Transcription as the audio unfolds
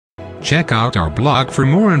Check out our blog for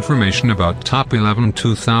more information about Top 11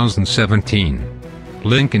 2017.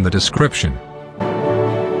 Link in the description.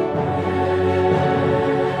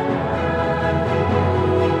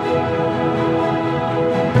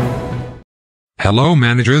 Hello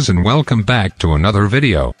managers, and welcome back to another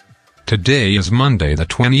video. Today is Monday the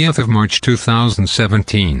 20th of March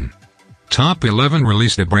 2017. Top 11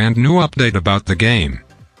 released a brand new update about the game.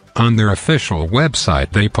 On their official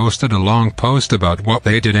website they posted a long post about what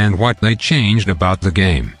they did and what they changed about the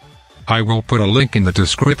game. I will put a link in the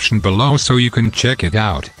description below so you can check it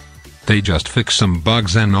out. They just fixed some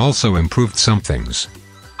bugs and also improved some things.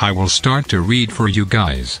 I will start to read for you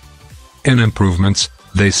guys. In improvements,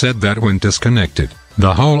 they said that when disconnected,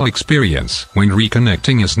 the whole experience when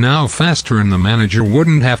reconnecting is now faster and the manager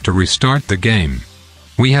wouldn't have to restart the game.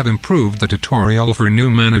 We have improved the tutorial for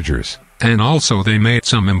new managers, and also they made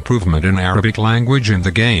some improvement in Arabic language in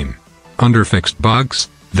the game. Under fixed bugs,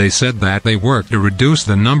 they said that they worked to reduce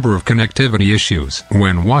the number of connectivity issues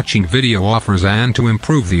when watching video offers and to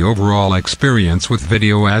improve the overall experience with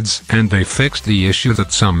video ads, and they fixed the issue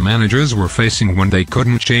that some managers were facing when they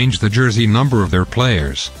couldn't change the jersey number of their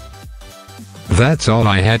players. That's all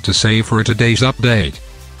I had to say for today's update.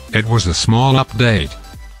 It was a small update.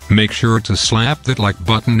 Make sure to slap that like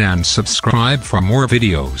button and subscribe for more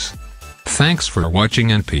videos. Thanks for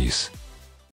watching and peace.